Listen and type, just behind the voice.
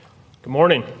Good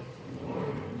morning.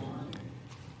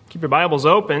 Keep your Bibles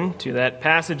open to that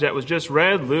passage that was just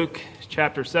read, Luke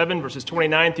chapter 7, verses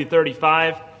 29 through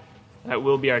 35. That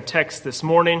will be our text this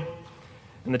morning.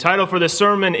 And the title for this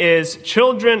sermon is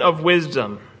Children of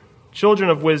Wisdom. Children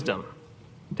of Wisdom,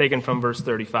 taken from verse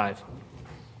 35.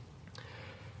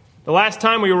 The last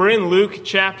time we were in Luke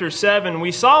chapter 7,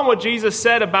 we saw what Jesus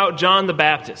said about John the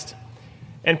Baptist.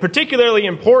 And particularly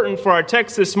important for our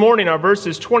text this morning are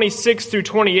verses 26 through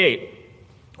 28,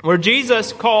 where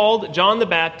Jesus called John the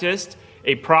Baptist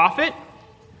a prophet,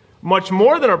 much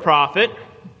more than a prophet,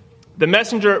 the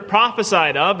messenger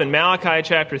prophesied of in Malachi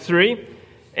chapter 3,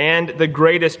 and the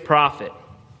greatest prophet.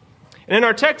 And in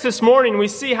our text this morning, we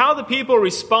see how the people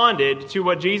responded to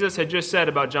what Jesus had just said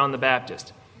about John the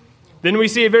Baptist. Then we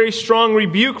see a very strong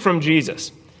rebuke from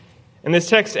Jesus. And this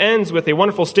text ends with a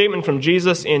wonderful statement from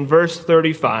Jesus in verse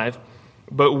 35,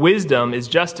 "But wisdom is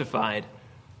justified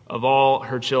of all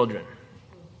her children."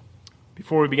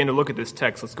 Before we begin to look at this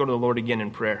text, let's go to the Lord again in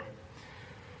prayer.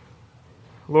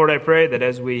 Lord, I pray that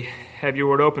as we have your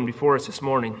word open before us this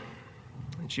morning,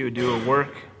 that you would do a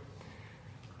work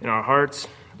in our hearts,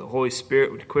 the Holy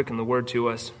Spirit would quicken the word to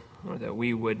us, or that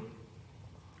we would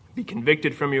be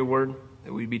convicted from your word,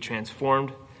 that we would be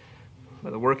transformed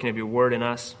by the working of your word in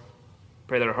us.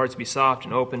 Pray that our hearts be soft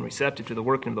and open, receptive to the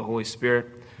working of the Holy Spirit.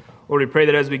 Lord, we pray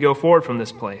that as we go forward from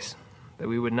this place, that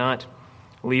we would not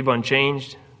leave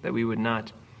unchanged, that we would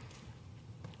not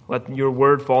let your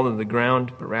word fall to the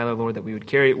ground, but rather, Lord, that we would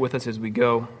carry it with us as we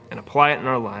go and apply it in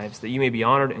our lives, that you may be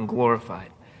honored and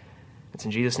glorified. It's in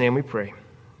Jesus' name we pray.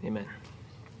 Amen.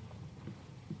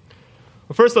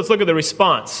 Well, first, let's look at the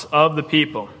response of the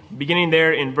people, beginning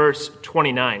there in verse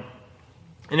 29.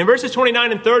 And in verses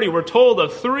 29 and 30, we're told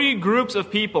of three groups of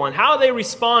people and how they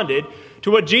responded to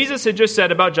what Jesus had just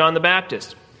said about John the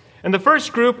Baptist. And the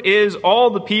first group is all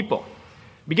the people.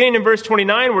 Beginning in verse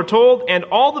 29, we're told, "And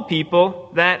all the people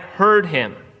that heard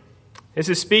him." This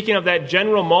is speaking of that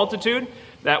general multitude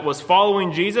that was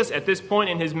following Jesus at this point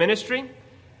in his ministry.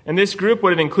 And this group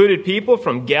would have included people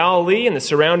from Galilee and the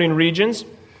surrounding regions,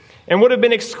 and would have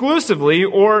been exclusively,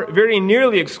 or very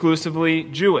nearly exclusively,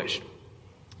 Jewish.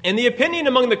 And the opinion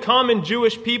among the common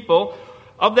Jewish people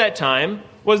of that time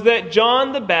was that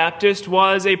John the Baptist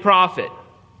was a prophet.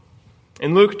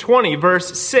 In Luke 20,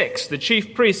 verse 6, the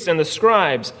chief priests and the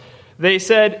scribes, they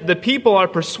said, "The people are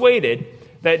persuaded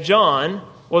that John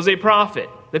was a prophet."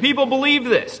 The people believed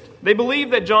this. They believed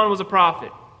that John was a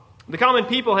prophet. The common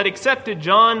people had accepted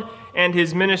John and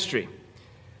his ministry.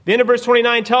 The end of verse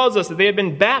 29 tells us that they had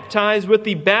been baptized with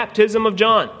the baptism of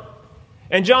John.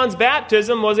 And John's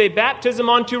baptism was a baptism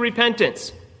unto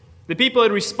repentance. The people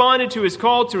had responded to his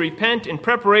call to repent in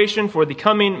preparation for the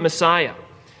coming Messiah.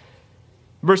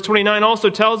 Verse 29 also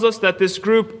tells us that this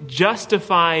group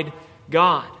justified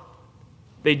God.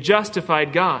 They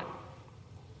justified God.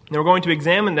 Now we're going to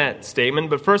examine that statement,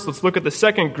 but first let's look at the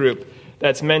second group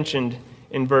that's mentioned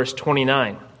in verse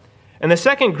 29. And the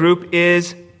second group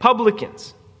is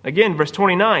publicans. Again, verse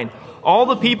 29, all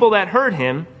the people that heard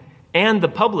him and the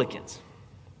publicans.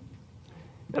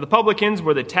 Now, the publicans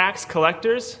were the tax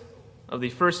collectors of the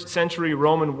first century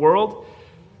Roman world.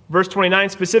 Verse 29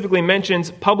 specifically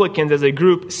mentions publicans as a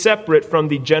group separate from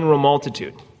the general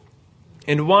multitude.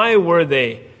 And why were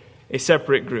they a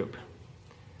separate group?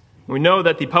 We know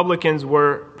that the publicans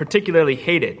were particularly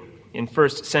hated in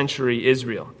first century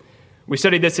Israel. We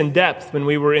studied this in depth when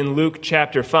we were in Luke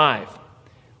chapter 5,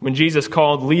 when Jesus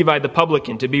called Levi the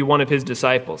publican to be one of his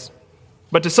disciples.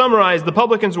 But to summarize, the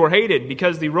publicans were hated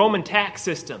because the Roman tax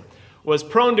system was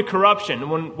prone to corruption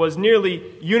and was nearly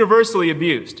universally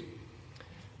abused.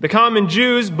 The common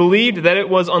Jews believed that it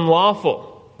was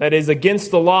unlawful, that is, against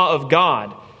the law of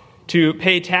God, to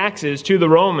pay taxes to the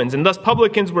Romans, and thus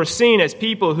publicans were seen as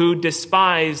people who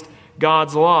despised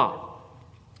God's law.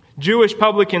 Jewish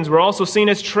publicans were also seen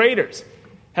as traitors,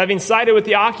 having sided with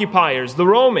the occupiers, the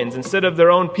Romans, instead of their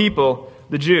own people,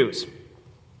 the Jews.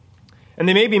 And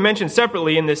they may be mentioned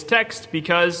separately in this text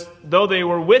because though they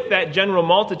were with that general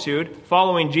multitude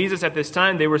following Jesus at this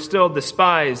time, they were still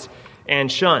despised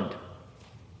and shunned.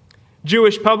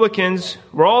 Jewish publicans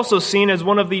were also seen as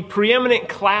one of the preeminent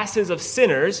classes of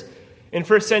sinners in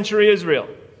first century Israel.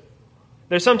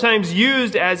 They're sometimes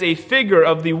used as a figure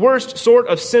of the worst sort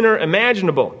of sinner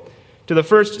imaginable to the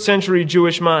first century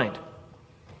Jewish mind.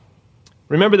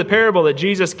 Remember the parable that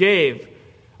Jesus gave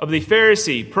of the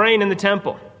Pharisee praying in the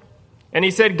temple. And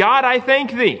he said, "God, I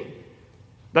thank thee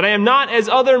that I am not as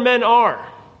other men are."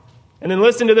 And then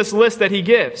listen to this list that he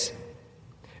gives.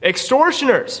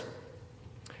 Extortioners,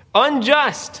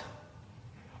 unjust,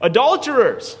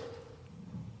 adulterers,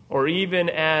 or even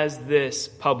as this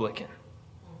publican.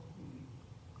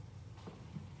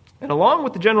 And along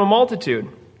with the general multitude,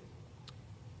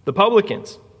 the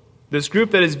publicans, this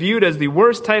group that is viewed as the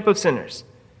worst type of sinners,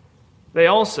 they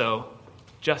also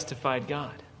justified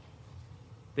God.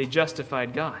 They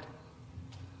justified God.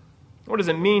 What does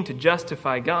it mean to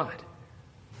justify God?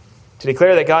 To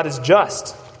declare that God is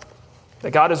just,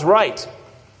 that God is right,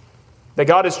 that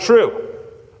God is true.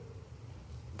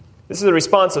 This is a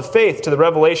response of faith to the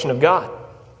revelation of God.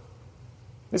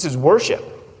 This is worship,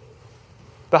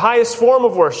 the highest form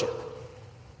of worship.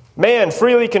 Man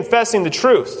freely confessing the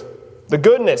truth, the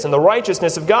goodness, and the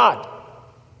righteousness of God.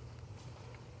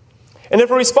 And if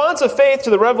a response of faith to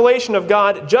the revelation of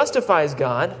God justifies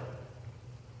God,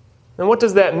 then what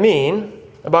does that mean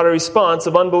about a response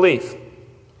of unbelief?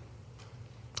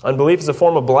 Unbelief is a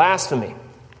form of blasphemy.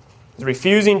 It's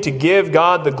refusing to give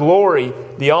God the glory,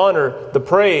 the honor, the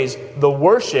praise, the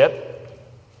worship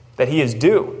that He is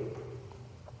due.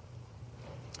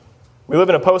 We live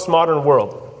in a postmodern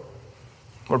world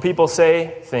where people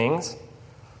say things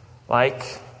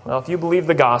like, well, if you believe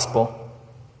the gospel,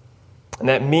 and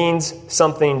that means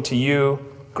something to you,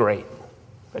 great.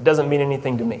 It doesn't mean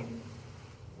anything to me.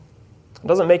 It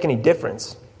doesn't make any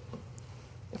difference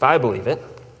if I believe it.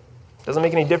 It doesn't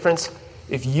make any difference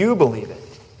if you believe it.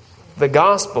 The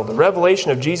gospel, the revelation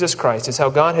of Jesus Christ, is how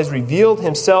God has revealed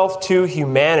Himself to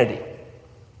humanity.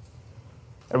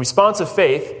 A response of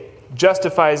faith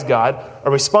justifies God. A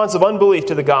response of unbelief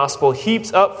to the gospel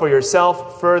heaps up for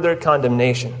yourself further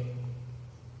condemnation.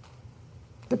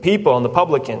 The people and the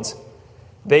publicans,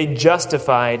 they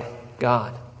justified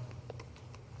God.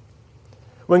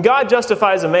 When God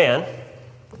justifies a man,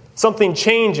 something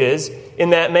changes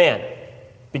in that man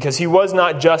because he was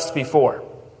not just before.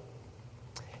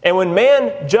 And when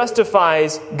man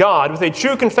justifies God with a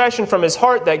true confession from his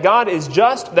heart that God is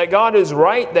just, that God is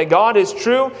right, that God is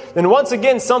true, then once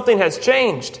again something has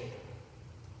changed.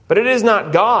 But it is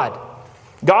not God.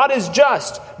 God is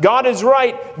just, God is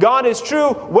right, God is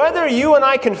true. Whether you and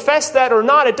I confess that or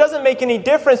not, it doesn't make any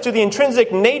difference to the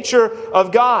intrinsic nature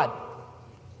of God.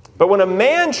 But when a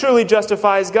man truly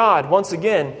justifies God, once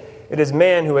again, it is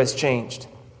man who has changed.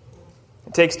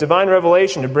 It takes divine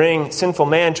revelation to bring sinful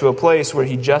man to a place where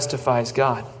he justifies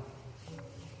God.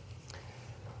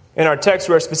 In our text,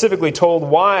 we are specifically told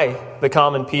why the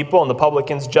common people and the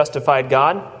publicans justified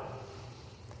God.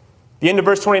 The end of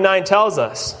verse 29 tells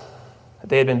us that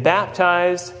they had been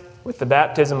baptized with the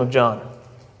baptism of John.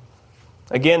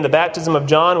 Again, the baptism of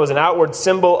John was an outward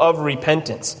symbol of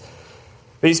repentance.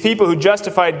 These people who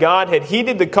justified God had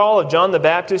heeded the call of John the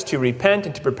Baptist to repent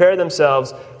and to prepare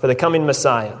themselves for the coming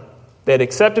Messiah. They had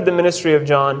accepted the ministry of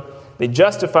John. They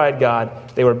justified God.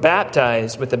 They were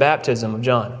baptized with the baptism of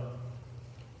John.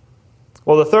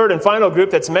 Well, the third and final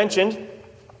group that's mentioned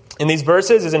in these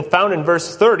verses is found in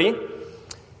verse 30,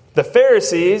 the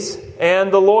Pharisees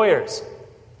and the lawyers.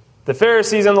 The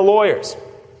Pharisees and the lawyers.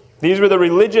 These were the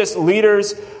religious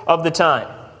leaders of the time.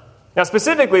 Now,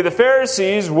 specifically, the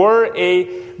Pharisees were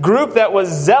a group that was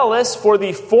zealous for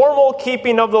the formal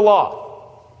keeping of the law.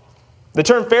 The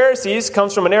term Pharisees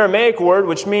comes from an Aramaic word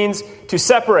which means to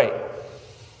separate.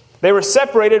 They were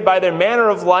separated by their manner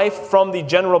of life from the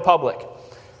general public.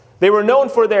 They were known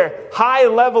for their high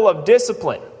level of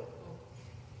discipline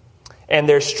and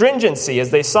their stringency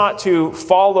as they sought to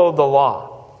follow the law.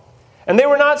 And they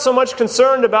were not so much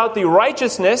concerned about the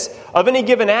righteousness of any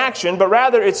given action, but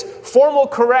rather its formal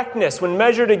correctness when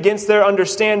measured against their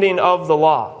understanding of the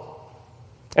law.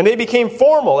 And they became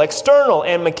formal, external,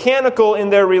 and mechanical in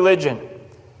their religion.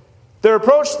 Their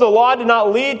approach to the law did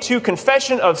not lead to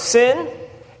confession of sin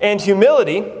and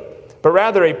humility, but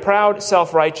rather a proud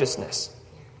self-righteousness.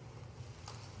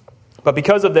 But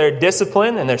because of their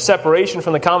discipline and their separation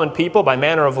from the common people by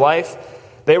manner of life,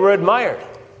 they were admired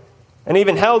and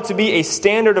even held to be a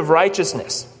standard of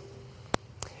righteousness.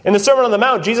 In the Sermon on the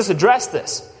Mount, Jesus addressed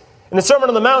this. In the Sermon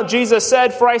on the Mount, Jesus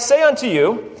said, "For I say unto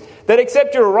you, that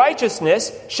except your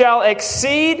righteousness shall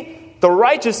exceed the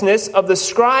righteousness of the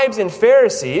scribes and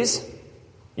Pharisees,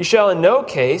 you shall in no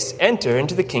case enter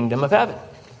into the kingdom of heaven."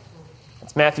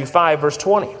 That's Matthew 5, verse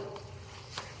 20.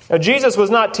 Now, Jesus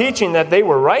was not teaching that they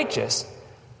were righteous,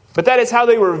 but that is how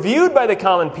they were viewed by the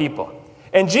common people.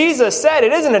 And Jesus said,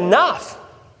 it isn't enough.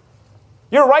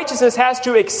 Your righteousness has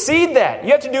to exceed that.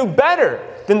 You have to do better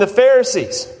than the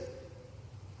Pharisees.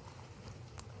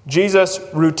 Jesus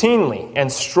routinely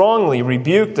and strongly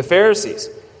rebuked the Pharisees,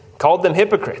 called them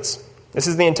hypocrites. This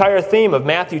is the entire theme of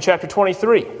Matthew chapter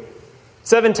 23.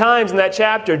 7 times in that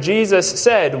chapter, Jesus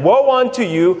said, "Woe unto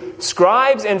you,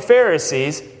 scribes and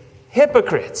Pharisees,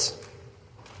 hypocrites."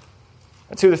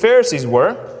 That's who the Pharisees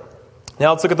were.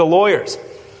 Now let's look at the lawyers.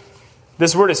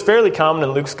 This word is fairly common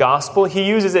in Luke's gospel. He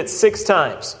uses it 6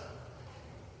 times.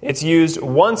 It's used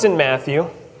once in Matthew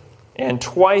and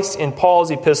twice in Paul's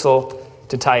epistle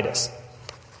to Titus.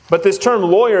 But this term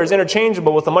lawyer is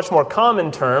interchangeable with a much more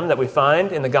common term that we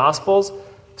find in the Gospels,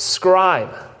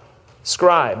 scribe.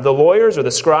 Scribe. The lawyers or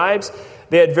the scribes,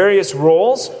 they had various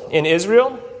roles in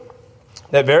Israel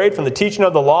that varied from the teaching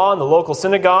of the law in the local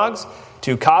synagogues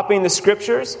to copying the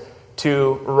scriptures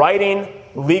to writing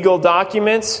legal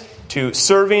documents to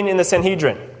serving in the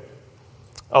Sanhedrin.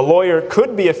 A lawyer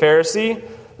could be a Pharisee,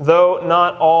 though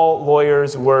not all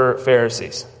lawyers were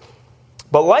Pharisees.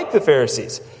 But like the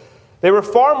Pharisees, they were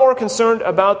far more concerned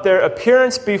about their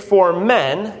appearance before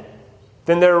men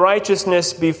than their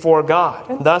righteousness before God.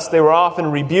 And thus they were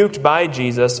often rebuked by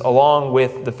Jesus along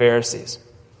with the Pharisees.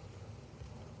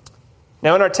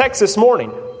 Now in our text this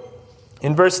morning,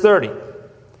 in verse 30,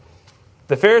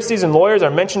 the Pharisees and lawyers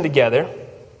are mentioned together,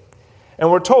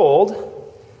 and we're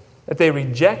told that they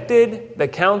rejected the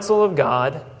counsel of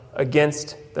God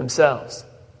against themselves.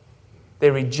 They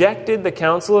rejected the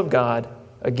counsel of God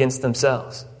against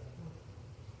themselves.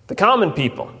 The common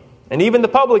people, and even the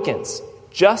publicans,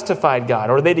 justified God,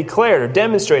 or they declared or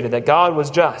demonstrated that God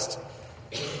was just.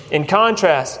 In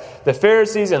contrast, the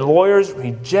Pharisees and lawyers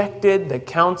rejected the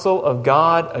counsel of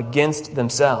God against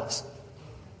themselves.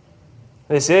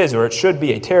 This is, or it should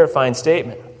be, a terrifying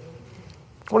statement.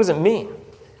 What does it mean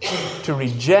to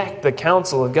reject the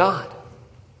counsel of God?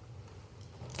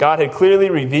 God had clearly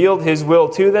revealed His will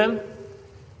to them.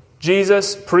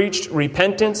 Jesus preached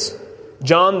repentance.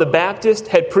 John the Baptist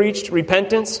had preached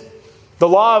repentance. The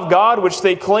law of God, which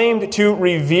they claimed to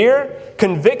revere,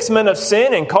 convicts men of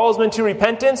sin and calls men to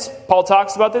repentance. Paul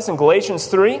talks about this in Galatians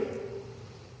 3.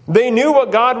 They knew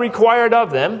what God required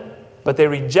of them, but they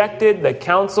rejected the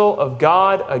counsel of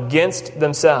God against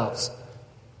themselves.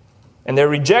 And their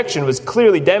rejection was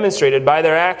clearly demonstrated by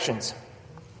their actions.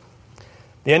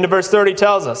 The end of verse 30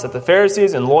 tells us that the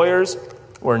Pharisees and lawyers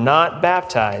were not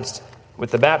baptized with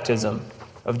the baptism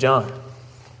of John.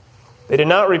 They did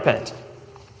not repent.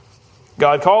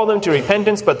 God called them to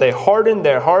repentance, but they hardened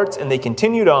their hearts and they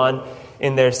continued on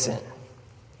in their sin.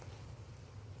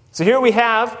 So here we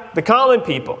have the common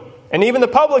people and even the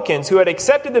publicans who had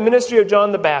accepted the ministry of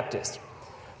John the Baptist.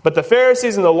 But the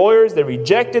Pharisees and the lawyers, they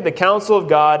rejected the counsel of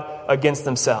God against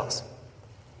themselves.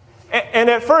 And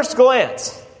at first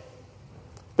glance,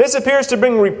 this appears to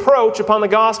bring reproach upon the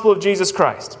gospel of Jesus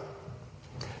Christ.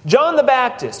 John the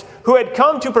Baptist, who had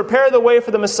come to prepare the way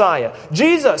for the Messiah.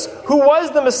 Jesus, who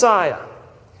was the Messiah.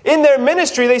 In their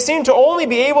ministry, they seem to only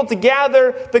be able to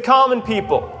gather the common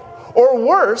people. Or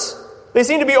worse, they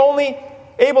seem to be only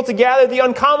able to gather the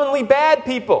uncommonly bad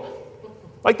people,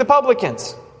 like the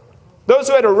publicans. Those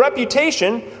who had a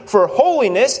reputation for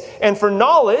holiness and for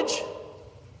knowledge,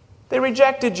 they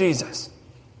rejected Jesus.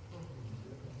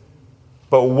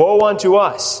 But woe unto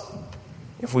us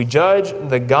if we judge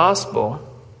the gospel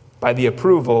by the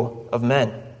approval of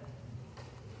men.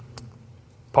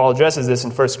 Paul addresses this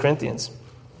in 1 Corinthians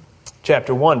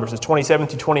chapter 1, verses 27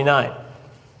 to 29.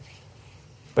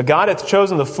 But God hath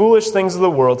chosen the foolish things of the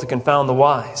world to confound the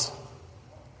wise.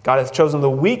 God hath chosen the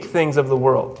weak things of the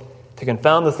world to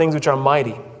confound the things which are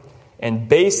mighty, and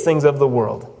base things of the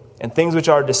world, and things which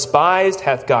are despised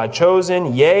hath God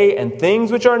chosen, yea, and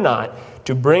things which are not,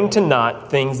 to bring to naught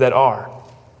things that are.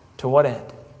 To what end?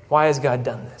 Why has God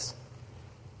done this?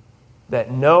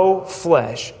 That no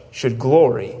flesh should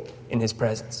glory in His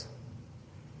presence.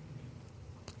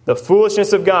 The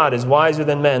foolishness of God is wiser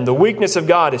than men. The weakness of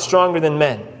God is stronger than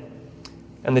men.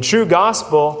 And the true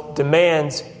gospel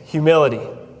demands humility.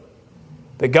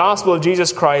 The gospel of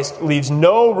Jesus Christ leaves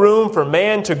no room for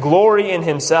man to glory in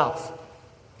himself.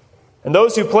 And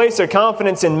those who place their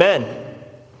confidence in men,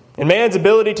 in man's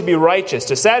ability to be righteous,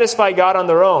 to satisfy God on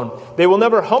their own, they will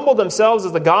never humble themselves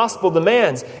as the gospel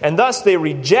demands, and thus they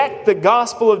reject the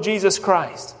gospel of Jesus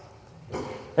Christ.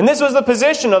 And this was the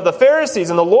position of the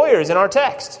Pharisees and the lawyers in our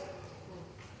text.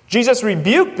 Jesus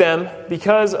rebuked them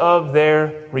because of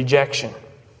their rejection.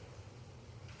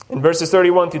 In verses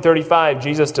 31 through 35,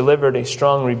 Jesus delivered a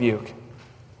strong rebuke.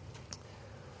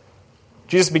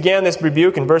 Jesus began this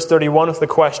rebuke in verse 31 with the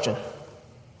question,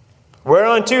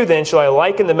 "Whereunto then shall I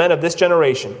liken the men of this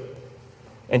generation?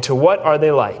 And to what are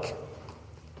they like?"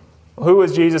 Well, who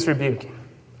was Jesus rebuking?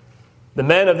 The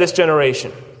men of this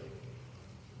generation.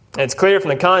 And it's clear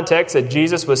from the context that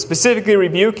Jesus was specifically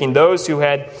rebuking those who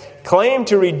had claimed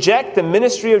to reject the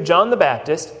ministry of John the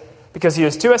Baptist because he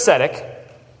was too ascetic,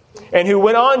 and who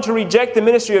went on to reject the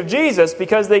ministry of Jesus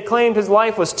because they claimed his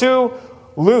life was too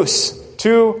loose,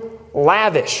 too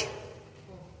lavish.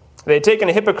 They had taken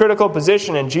a hypocritical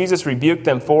position, and Jesus rebuked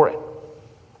them for it.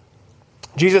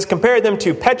 Jesus compared them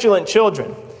to petulant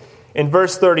children in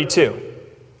verse 32.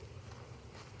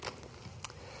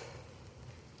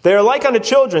 They are like unto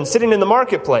children sitting in the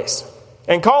marketplace,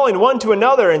 and calling one to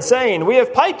another, and saying, We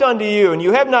have piped unto you, and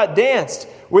you have not danced.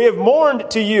 We have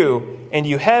mourned to you, and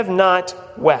you have not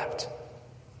wept.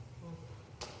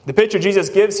 The picture Jesus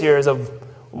gives here is of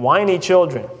whiny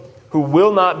children who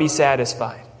will not be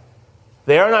satisfied.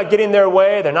 They are not getting their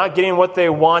way, they're not getting what they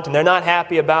want, and they're not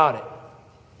happy about it.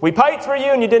 We piped for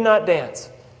you, and you did not dance.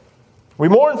 We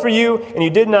mourned for you, and you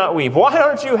did not weep. Why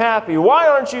aren't you happy? Why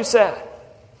aren't you sad?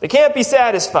 They can't be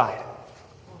satisfied.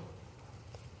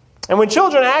 And when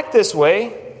children act this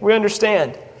way, we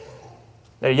understand.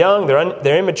 They're young,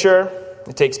 they're immature.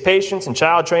 It takes patience and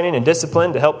child training and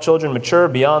discipline to help children mature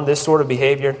beyond this sort of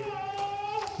behavior.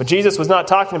 But Jesus was not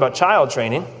talking about child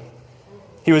training.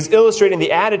 He was illustrating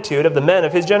the attitude of the men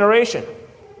of his generation.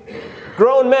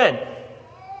 Grown men,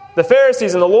 the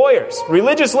Pharisees and the lawyers,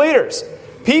 religious leaders,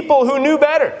 people who knew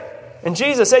better. And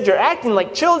Jesus said, you're acting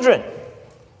like children,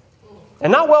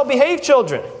 and not well-behaved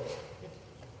children.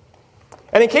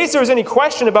 And in case there was any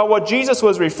question about what Jesus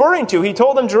was referring to, he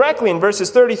told them directly in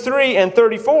verses 33 and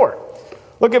 34.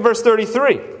 Look at verse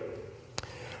 33.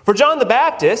 For John the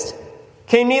Baptist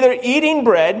came neither eating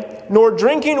bread nor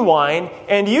drinking wine,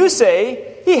 and you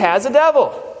say he has a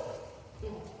devil.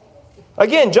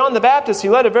 Again, John the Baptist, he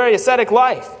led a very ascetic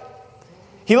life.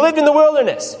 He lived in the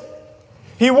wilderness.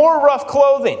 He wore rough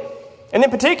clothing. And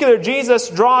in particular, Jesus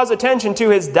draws attention to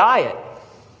his diet.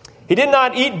 He did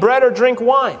not eat bread or drink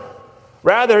wine.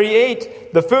 Rather, he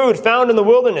ate the food found in the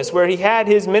wilderness where he had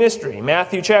his ministry.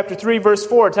 Matthew chapter 3, verse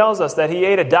 4 tells us that he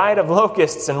ate a diet of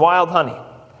locusts and wild honey.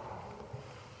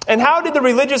 And how did the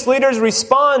religious leaders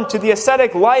respond to the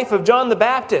ascetic life of John the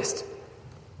Baptist?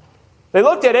 They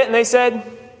looked at it and they said,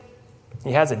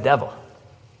 he has a devil.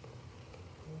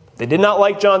 They did not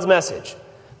like John's message.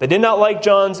 They did not like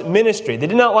John's ministry. They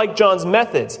did not like John's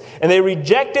methods. And they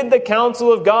rejected the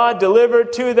counsel of God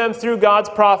delivered to them through God's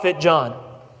prophet John.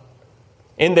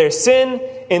 In their sin,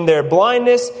 in their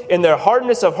blindness, in their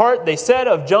hardness of heart, they said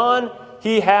of John,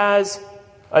 he has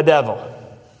a devil.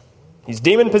 He's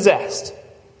demon-possessed.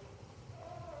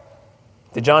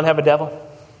 Did John have a devil?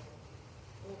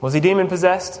 Was he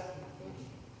demon-possessed?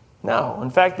 No.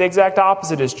 In fact, the exact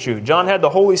opposite is true. John had the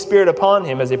Holy Spirit upon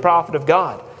him as a prophet of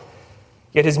God.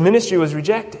 Yet his ministry was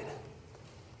rejected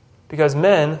because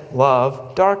men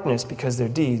love darkness because their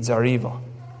deeds are evil.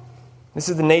 This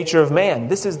is the nature of man.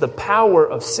 This is the power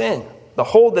of sin, the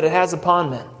hold that it has upon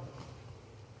men.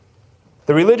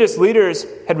 The religious leaders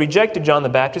had rejected John the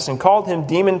Baptist and called him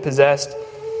demon-possessed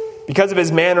because of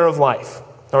his manner of life,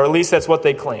 or at least that's what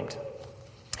they claimed.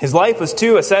 His life was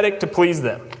too ascetic to please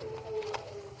them.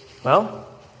 Well,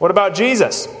 what about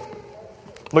Jesus?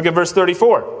 Look at verse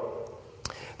 34.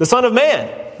 The Son of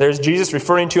Man, there's Jesus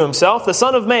referring to himself, the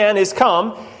Son of Man is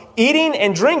come, eating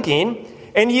and drinking,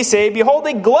 and ye say, Behold,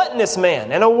 a gluttonous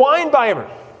man and a winebibber,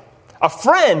 a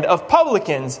friend of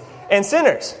publicans and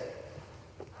sinners.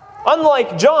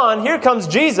 Unlike John, here comes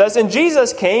Jesus, and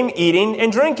Jesus came eating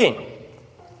and drinking.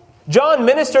 John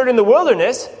ministered in the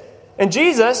wilderness, and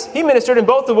Jesus, he ministered in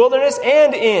both the wilderness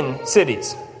and in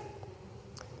cities.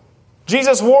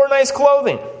 Jesus wore nice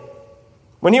clothing.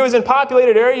 When he was in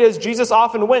populated areas, Jesus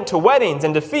often went to weddings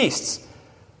and to feasts.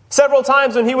 Several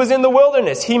times when he was in the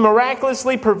wilderness, he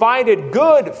miraculously provided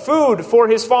good food for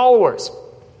his followers.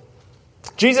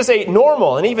 Jesus ate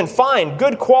normal and even fine,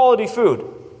 good quality food.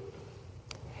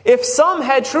 If some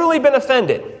had truly been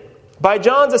offended by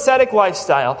John's ascetic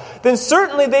lifestyle, then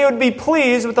certainly they would be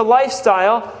pleased with the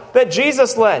lifestyle that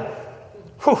Jesus led.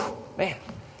 Whew, man,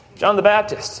 John the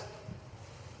Baptist.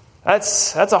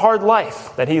 That's a hard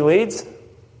life that he leads.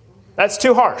 That's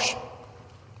too harsh.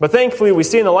 But thankfully, we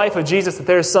see in the life of Jesus that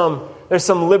there's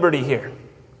some liberty here.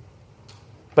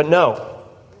 But no.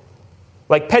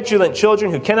 Like petulant children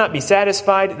who cannot be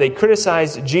satisfied, they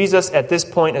criticized Jesus at this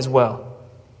point as well.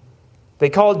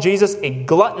 They called Jesus a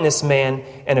gluttonous man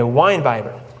and a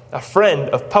winebibber, a friend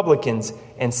of publicans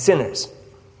and sinners.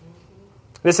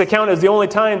 This account is the only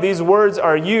time these words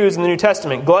are used in the New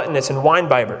Testament, gluttonous and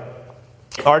winebibber.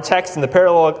 Our text and the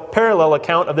parallel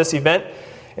account of this event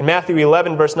in Matthew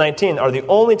 11, verse 19, are the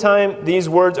only time these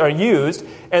words are used,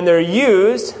 and they're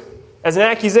used as an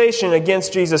accusation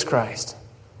against Jesus Christ.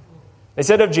 They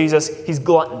said of Jesus, he's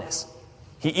gluttonous.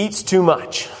 He eats too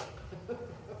much.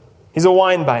 He's a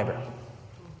winebibber.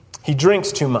 He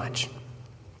drinks too much.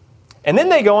 And then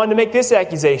they go on to make this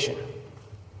accusation.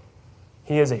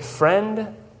 He is a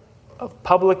friend of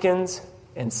publicans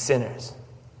and sinners.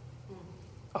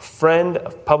 A friend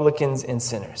of publicans and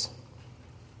sinners.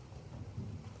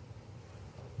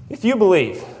 If you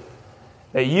believe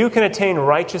that you can attain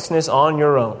righteousness on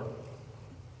your own,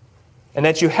 and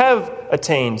that you have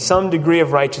attained some degree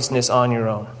of righteousness on your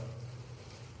own,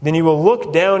 then you will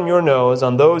look down your nose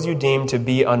on those you deem to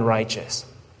be unrighteous.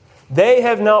 They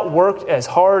have not worked as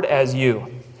hard as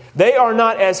you. They are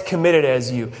not as committed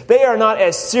as you. They are not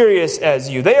as serious as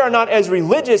you. They are not as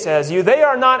religious as you. They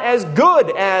are not as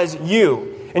good as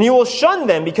you. And you will shun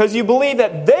them because you believe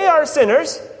that they are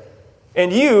sinners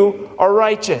and you are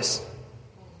righteous.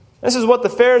 This is what the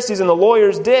Pharisees and the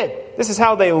lawyers did. This is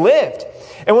how they lived.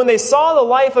 And when they saw the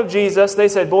life of Jesus, they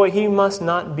said, boy, he must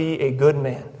not be a good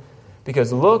man,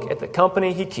 because look at the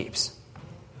company he keeps.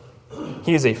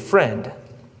 He is a friend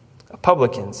of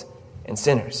publicans and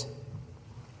sinners.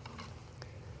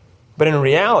 But in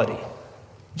reality,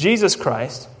 Jesus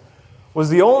Christ was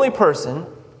the only person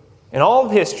in all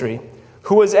of history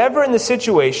who was ever in the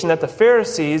situation that the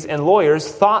Pharisees and lawyers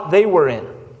thought they were in.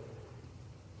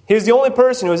 He was the only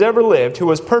person who has ever lived who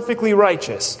was perfectly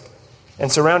righteous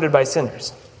and surrounded by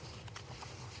sinners.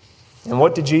 And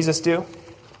what did Jesus do?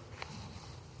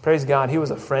 Praise God, he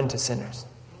was a friend to sinners.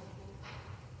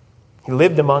 He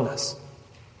lived among us.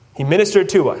 He ministered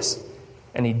to us.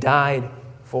 And he died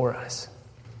for us.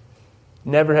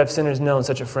 Never have sinners known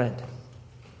such a friend.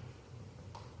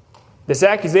 This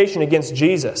accusation against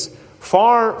Jesus,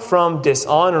 far from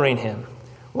dishonoring him,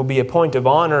 will be a point of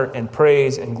honor and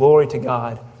praise and glory to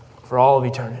God for all of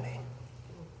eternity.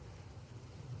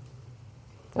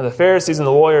 Now, the Pharisees and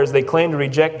the lawyers, they claimed to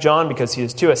reject John because he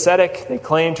was too ascetic. They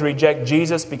claimed to reject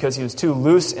Jesus because he was too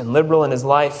loose and liberal in his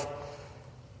life.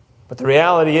 But the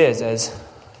reality is, as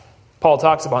Paul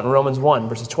talks about in Romans 1,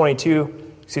 verses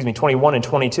 21 and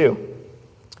 22,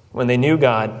 when they knew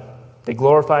God, they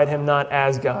glorified him not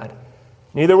as God.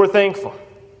 Neither were thankful,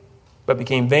 but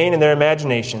became vain in their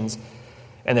imaginations,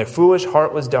 and their foolish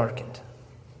heart was darkened.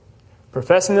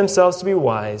 Professing themselves to be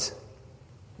wise,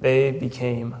 they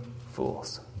became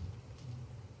fools.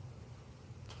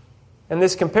 And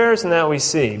this comparison that we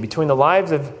see between the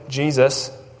lives of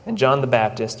Jesus and John the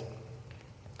Baptist,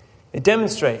 it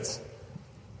demonstrates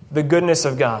the goodness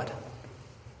of God,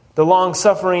 the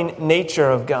long-suffering nature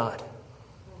of God,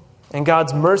 and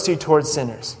God's mercy towards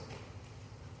sinners.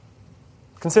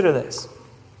 Consider this.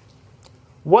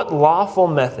 What lawful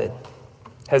method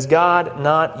has God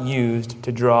not used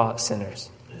to draw sinners?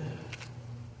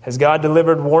 Has God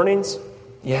delivered warnings?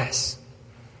 Yes.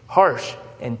 Harsh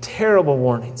and terrible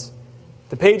warnings.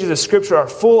 The pages of Scripture are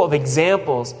full of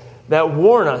examples that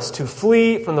warn us to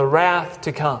flee from the wrath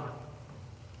to come.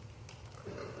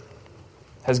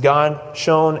 Has God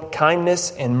shown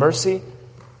kindness and mercy?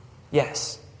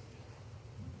 Yes.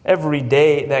 Every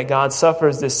day that God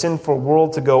suffers this sinful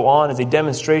world to go on is a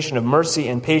demonstration of mercy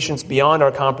and patience beyond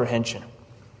our comprehension.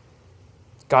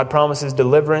 God promises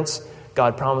deliverance.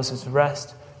 God promises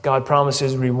rest. God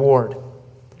promises reward.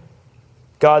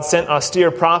 God sent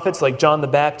austere prophets like John the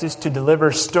Baptist to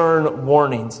deliver stern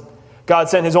warnings. God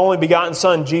sent his only begotten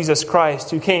Son, Jesus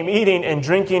Christ, who came eating and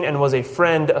drinking and was a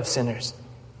friend of sinners.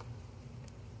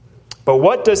 But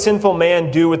what does sinful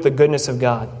man do with the goodness of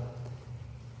God?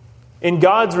 In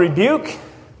God's rebuke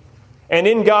and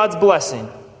in God's blessing,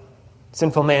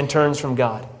 sinful man turns from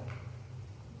God.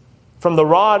 From the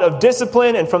rod of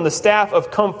discipline and from the staff of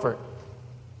comfort,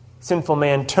 sinful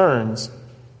man turns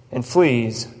and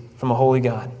flees from a holy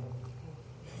God.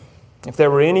 If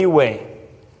there were any way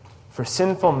for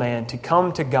sinful man to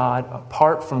come to God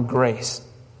apart from grace,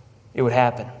 it would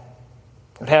happen.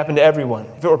 It would happen to everyone.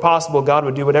 If it were possible, God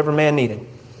would do whatever man needed.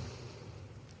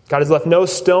 God has left no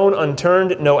stone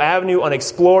unturned, no avenue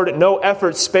unexplored, no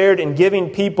effort spared in giving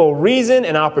people reason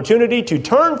and opportunity to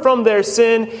turn from their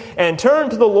sin and turn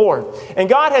to the Lord. And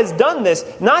God has done this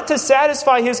not to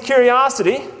satisfy his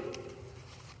curiosity,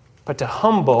 but to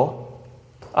humble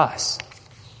us.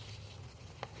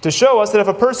 To show us that if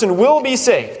a person will be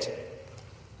saved,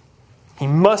 he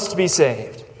must be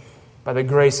saved by the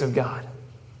grace of God.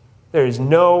 There is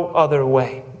no other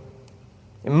way.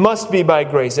 It must be by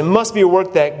grace. It must be a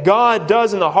work that God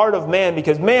does in the heart of man,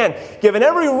 because man, given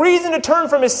every reason to turn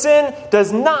from his sin,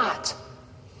 does not,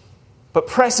 but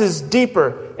presses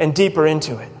deeper and deeper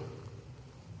into it.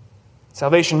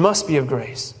 Salvation must be of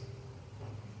grace.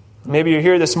 Maybe you're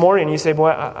here this morning and you say, boy,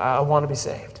 I want to be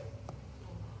saved,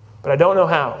 but I don't know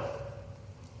how.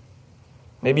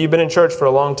 Maybe you've been in church for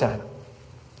a long time.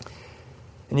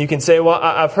 And you can say, well,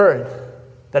 I've heard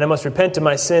that I must repent of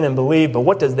my sin and believe, but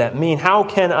what does that mean? How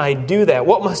can I do that?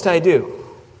 What must I do?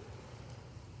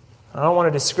 I don't want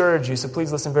to discourage you, so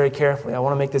please listen very carefully. I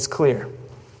want to make this clear.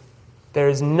 There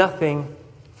is nothing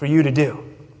for you to do.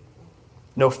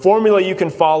 No formula you can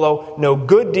follow, no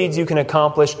good deeds you can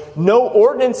accomplish, no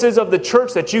ordinances of the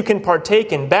church that you can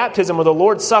partake in, baptism or the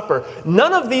Lord's Supper.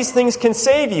 None of these things can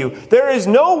save you. There is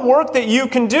no work that you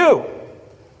can do.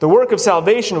 The work of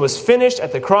salvation was finished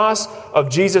at the cross of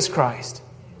Jesus Christ.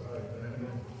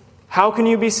 How can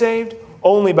you be saved?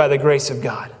 Only by the grace of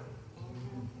God.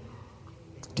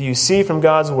 Do you see from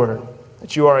God's Word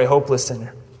that you are a hopeless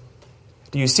sinner?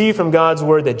 Do you see from God's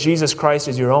Word that Jesus Christ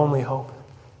is your only hope?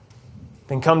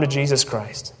 Then come to Jesus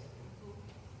Christ.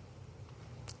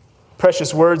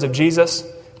 Precious words of Jesus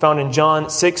found in John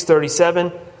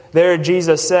 6:37. There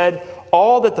Jesus said,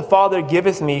 "All that the Father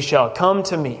giveth me shall come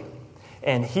to me,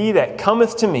 and he that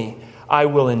cometh to me I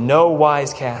will in no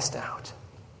wise cast out."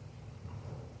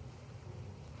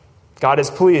 God is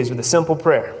pleased with a simple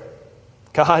prayer.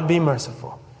 God, be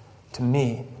merciful to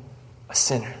me, a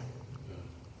sinner.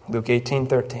 Luke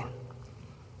 18:13.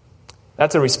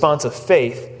 That's a response of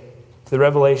faith to the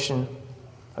revelation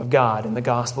of God in the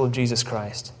gospel of Jesus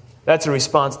Christ. That's a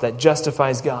response that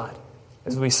justifies God,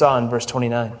 as we saw in verse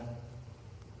 29.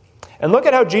 And look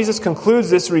at how Jesus concludes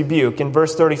this rebuke in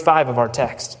verse 35 of our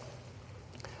text.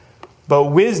 But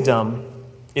wisdom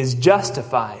is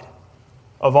justified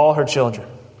of all her children.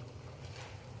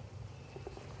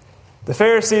 The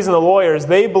Pharisees and the lawyers,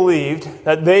 they believed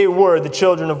that they were the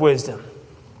children of wisdom.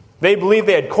 They believed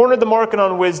they had cornered the market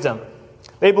on wisdom.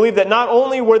 They believed that not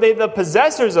only were they the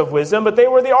possessors of wisdom, but they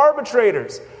were the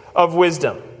arbitrators of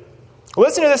wisdom.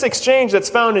 Listen to this exchange that's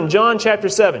found in John chapter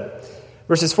 7,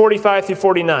 verses 45 through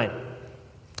 49.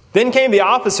 Then came the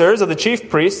officers of the chief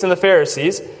priests and the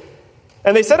Pharisees,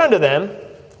 and they said unto them,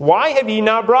 "Why have ye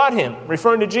not brought him?"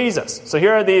 Referring to Jesus. So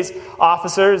here are these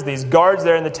officers, these guards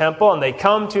there in the temple, and they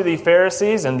come to the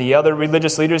Pharisees and the other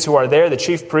religious leaders who are there, the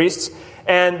chief priests.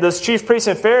 And those chief priests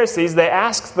and Pharisees, they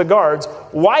ask the guards,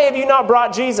 "Why have you not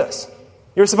brought Jesus?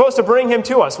 You're supposed to bring him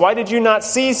to us. Why did you not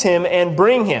seize him and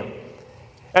bring him?"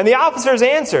 And the officers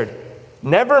answered,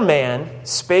 "Never man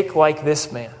spake like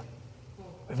this man."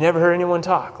 We've never heard anyone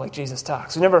talk like Jesus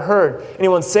talks. We've never heard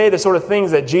anyone say the sort of things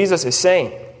that Jesus is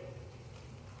saying.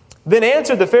 Then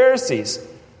answered the Pharisees,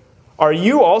 "Are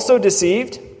you also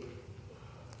deceived?"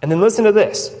 And then listen to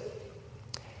this.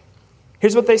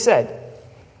 Here's what they said.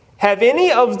 "Have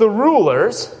any of the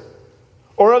rulers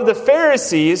or of the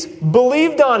Pharisees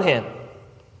believed on him?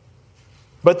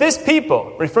 But this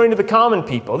people," referring to the common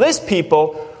people, "this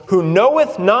people who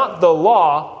knoweth not the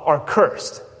law are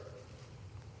cursed."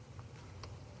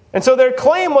 And so their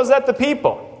claim was that the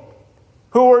people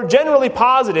who were generally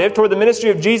positive toward the ministry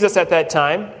of Jesus at that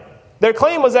time, their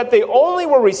claim was that they only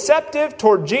were receptive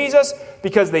toward Jesus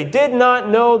because they did not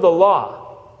know the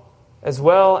law as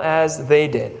well as they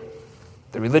did,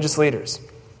 the religious leaders.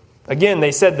 Again,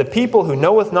 they said, "The people who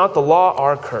knoweth not the law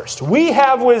are cursed. We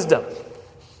have wisdom,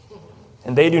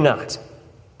 and they do not."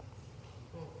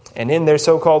 And in their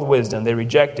so-called wisdom, they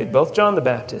rejected both John the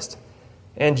Baptist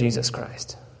and Jesus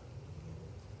Christ.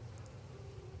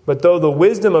 But though the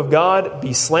wisdom of God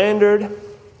be slandered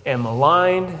and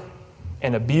maligned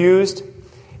and abused,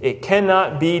 it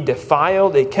cannot be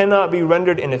defiled, it cannot be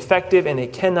rendered ineffective, and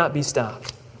it cannot be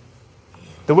stopped.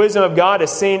 The wisdom of God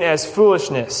is seen as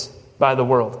foolishness by the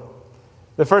world.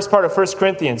 The first part of 1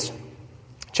 Corinthians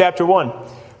chapter 1,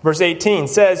 verse 18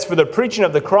 says, "For the preaching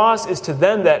of the cross is to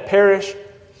them that perish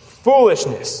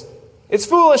foolishness." It's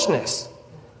foolishness.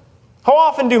 How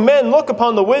often do men look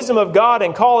upon the wisdom of God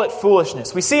and call it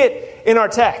foolishness? We see it in our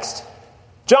text.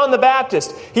 John the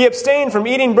Baptist, he abstained from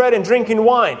eating bread and drinking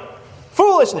wine.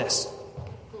 Foolishness.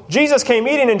 Jesus came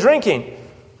eating and drinking.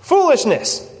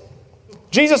 Foolishness.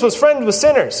 Jesus was friends with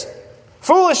sinners.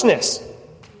 Foolishness.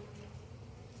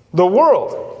 The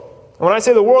world. And when I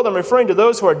say the world, I'm referring to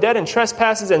those who are dead in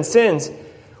trespasses and sins.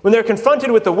 When they're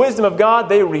confronted with the wisdom of God,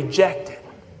 they reject it.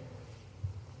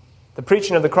 The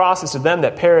preaching of the cross is to them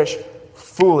that perish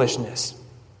foolishness.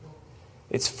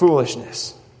 It's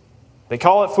foolishness. They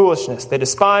call it foolishness. They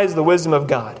despise the wisdom of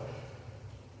God.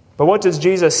 But what does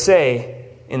Jesus say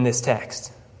in this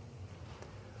text?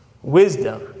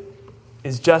 Wisdom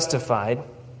is justified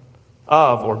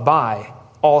of or by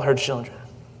all her children.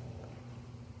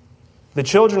 The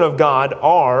children of God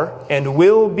are and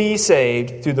will be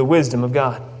saved through the wisdom of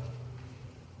God.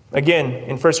 Again,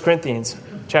 in 1 Corinthians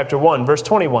chapter 1, verse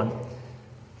 21,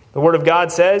 the Word of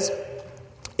God says,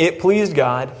 "It pleased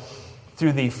God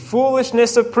through the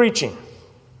foolishness of preaching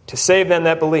to save them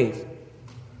that believe."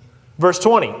 Verse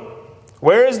 20,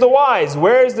 "Where is the wise?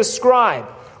 Where is the scribe?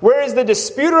 Where is the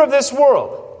disputer of this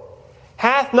world?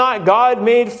 Hath not God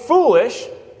made foolish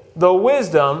the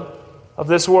wisdom of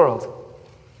this world?"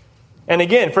 And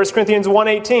again, 1 Corinthians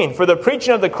 1:18, "For the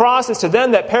preaching of the cross is to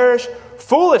them that perish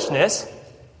foolishness,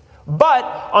 But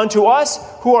unto us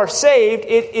who are saved,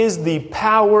 it is the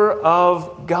power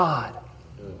of God.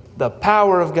 The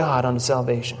power of God unto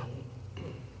salvation.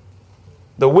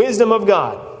 The wisdom of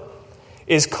God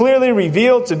is clearly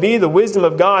revealed to be the wisdom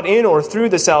of God in or through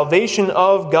the salvation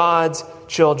of God's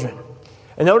children.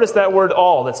 And notice that word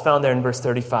all that's found there in verse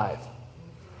 35.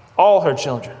 All her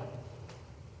children.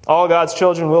 All God's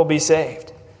children will be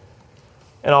saved.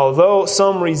 And although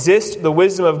some resist the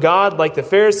wisdom of God, like the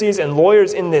Pharisees and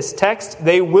lawyers in this text,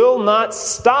 they will not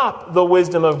stop the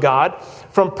wisdom of God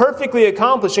from perfectly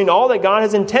accomplishing all that God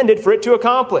has intended for it to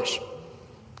accomplish.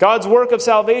 God's work of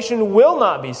salvation will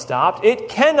not be stopped. It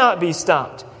cannot be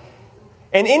stopped.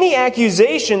 And any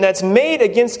accusation that's made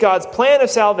against God's plan of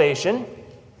salvation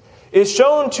is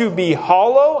shown to be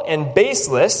hollow and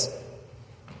baseless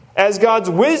as God's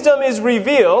wisdom is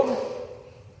revealed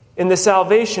in the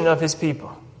salvation of His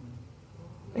people.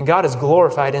 And God is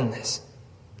glorified in this.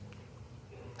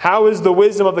 How is the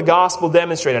wisdom of the gospel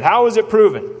demonstrated? How is it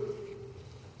proven?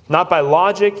 Not by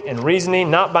logic and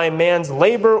reasoning, not by man's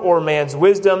labor or man's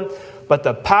wisdom, but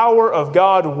the power of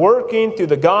God working through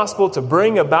the gospel to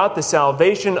bring about the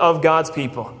salvation of God's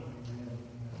people.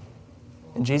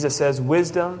 And Jesus says,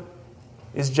 wisdom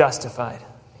is justified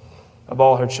of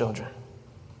all her children.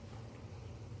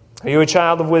 Are you a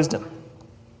child of wisdom?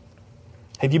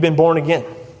 Have you been born again?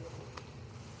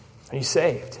 Are you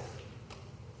saved?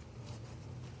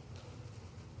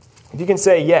 If you can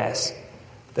say yes,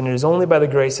 then it is only by the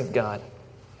grace of God.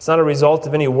 It's not a result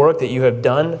of any work that you have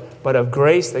done, but of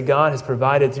grace that God has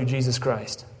provided through Jesus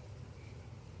Christ.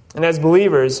 And as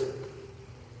believers,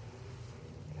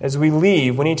 as we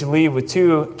leave, we need to leave with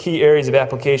two key areas of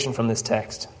application from this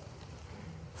text.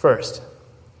 First,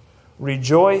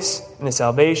 rejoice in the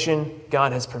salvation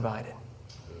God has provided.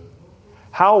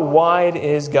 How wide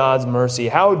is God's mercy?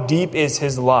 How deep is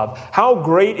His love? How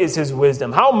great is His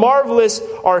wisdom? How marvelous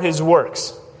are His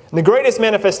works? And the greatest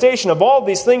manifestation of all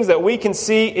these things that we can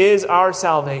see is our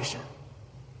salvation.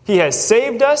 He has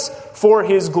saved us for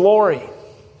His glory.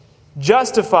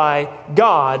 Justify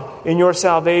God in your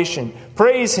salvation.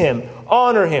 Praise Him,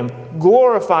 honor Him,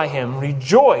 glorify Him,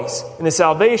 rejoice in the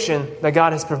salvation that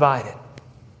God has provided.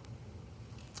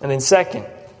 And then second,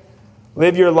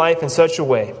 live your life in such a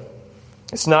way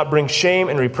as to not bring shame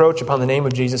and reproach upon the name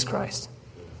of Jesus Christ.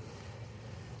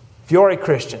 If you are a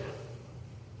Christian,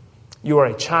 you are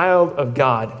a child of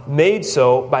God, made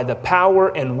so by the power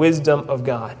and wisdom of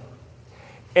God.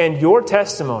 And your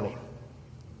testimony,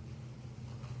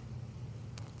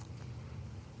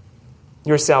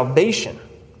 your salvation,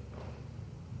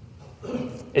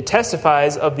 it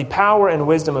testifies of the power and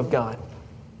wisdom of God.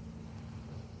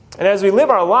 And as we live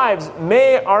our lives,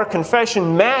 may our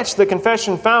confession match the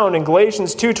confession found in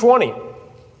Galatians 2:20.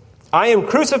 I am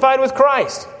crucified with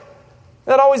Christ.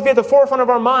 That always be at the forefront of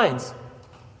our minds.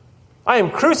 I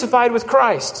am crucified with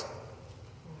Christ.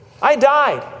 I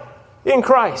died in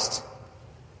Christ.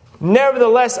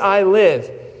 Nevertheless I live,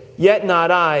 yet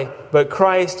not I, but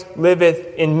Christ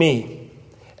liveth in me.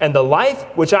 And the life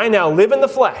which I now live in the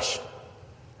flesh,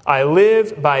 I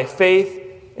live by faith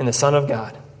in the Son of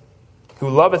God, who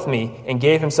loveth me and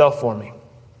gave Himself for me.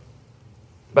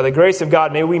 By the grace of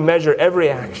God, may we measure every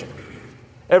action,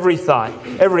 every thought,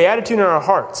 every attitude in our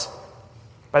hearts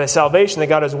by the salvation that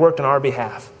God has worked on our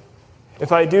behalf.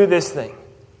 If I do this thing,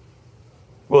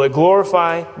 will it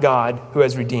glorify God who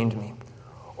has redeemed me?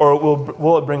 Or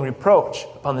will it bring reproach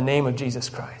upon the name of Jesus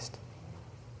Christ?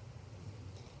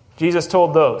 Jesus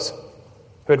told those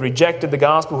who had rejected the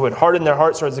gospel, who had hardened their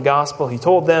hearts towards the gospel, He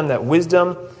told them that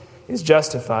wisdom is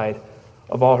justified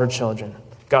of all her children.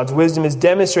 God's wisdom is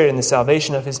demonstrated in the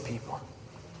salvation of His people.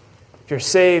 If you're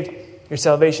saved, your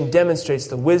salvation demonstrates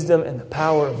the wisdom and the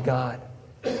power of God.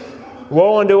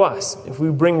 Woe unto us if we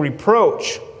bring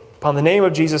reproach upon the name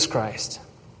of Jesus Christ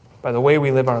by the way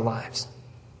we live our lives.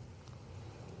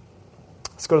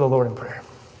 Let's go to the Lord in prayer.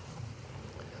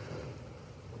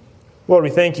 Lord, we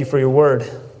thank You for Your word.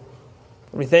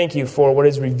 We thank You for what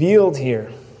is revealed here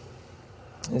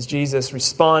as Jesus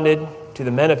responded to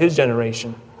the men of His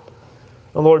generation.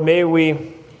 And Lord, may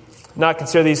we not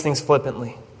consider these things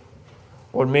flippantly.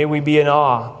 Lord, may we be in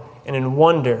awe and in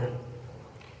wonder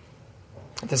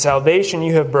at the salvation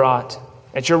You have brought,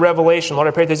 at Your revelation. Lord,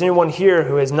 I pray if there's anyone here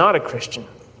who is not a Christian,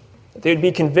 that they would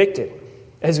be convicted.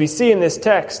 As we see in this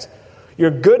text, Your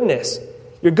goodness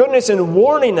in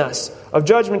warning us of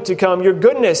judgment to come, Your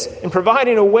goodness in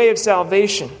providing a way of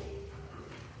salvation.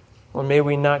 Lord, may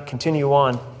we not continue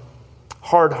on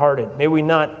hard-hearted. May we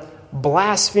not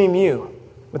blaspheme You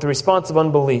with the response of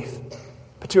unbelief,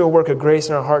 but to a work of grace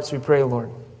in our hearts, we pray,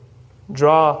 Lord.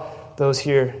 Draw those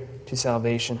here to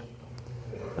salvation.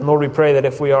 And Lord, we pray that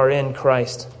if we are in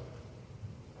Christ,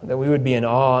 that we would be in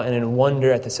awe and in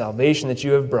wonder at the salvation that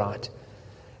you have brought,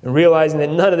 and realizing that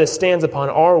none of this stands upon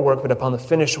our work, but upon the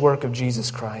finished work of Jesus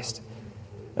Christ.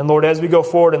 And Lord, as we go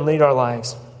forward and lead our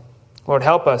lives, Lord,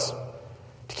 help us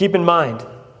to keep in mind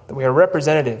that we are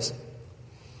representatives,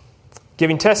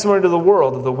 giving testimony to the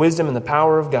world of the wisdom and the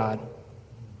power of God.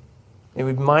 May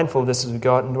we be mindful of this as we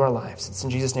go out into our lives. It's in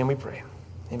Jesus' name we pray.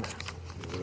 Amen.